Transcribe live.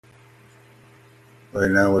Right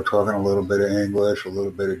now, we're talking a little bit of English, a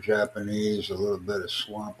little bit of Japanese, a little bit of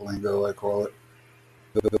swamp lingo, I call it.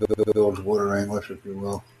 Bilge water English, if you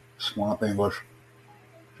will. Swamp English.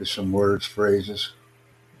 Just some words, phrases.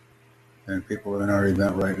 And people are in our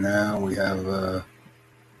event right now. We have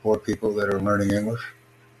 4 people that are learning English.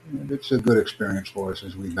 And it's a good experience for us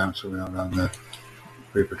as we bounce around on the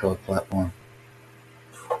Reaper Talk platform.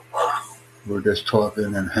 We're just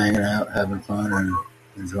talking and hanging out, having fun, and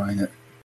enjoying it.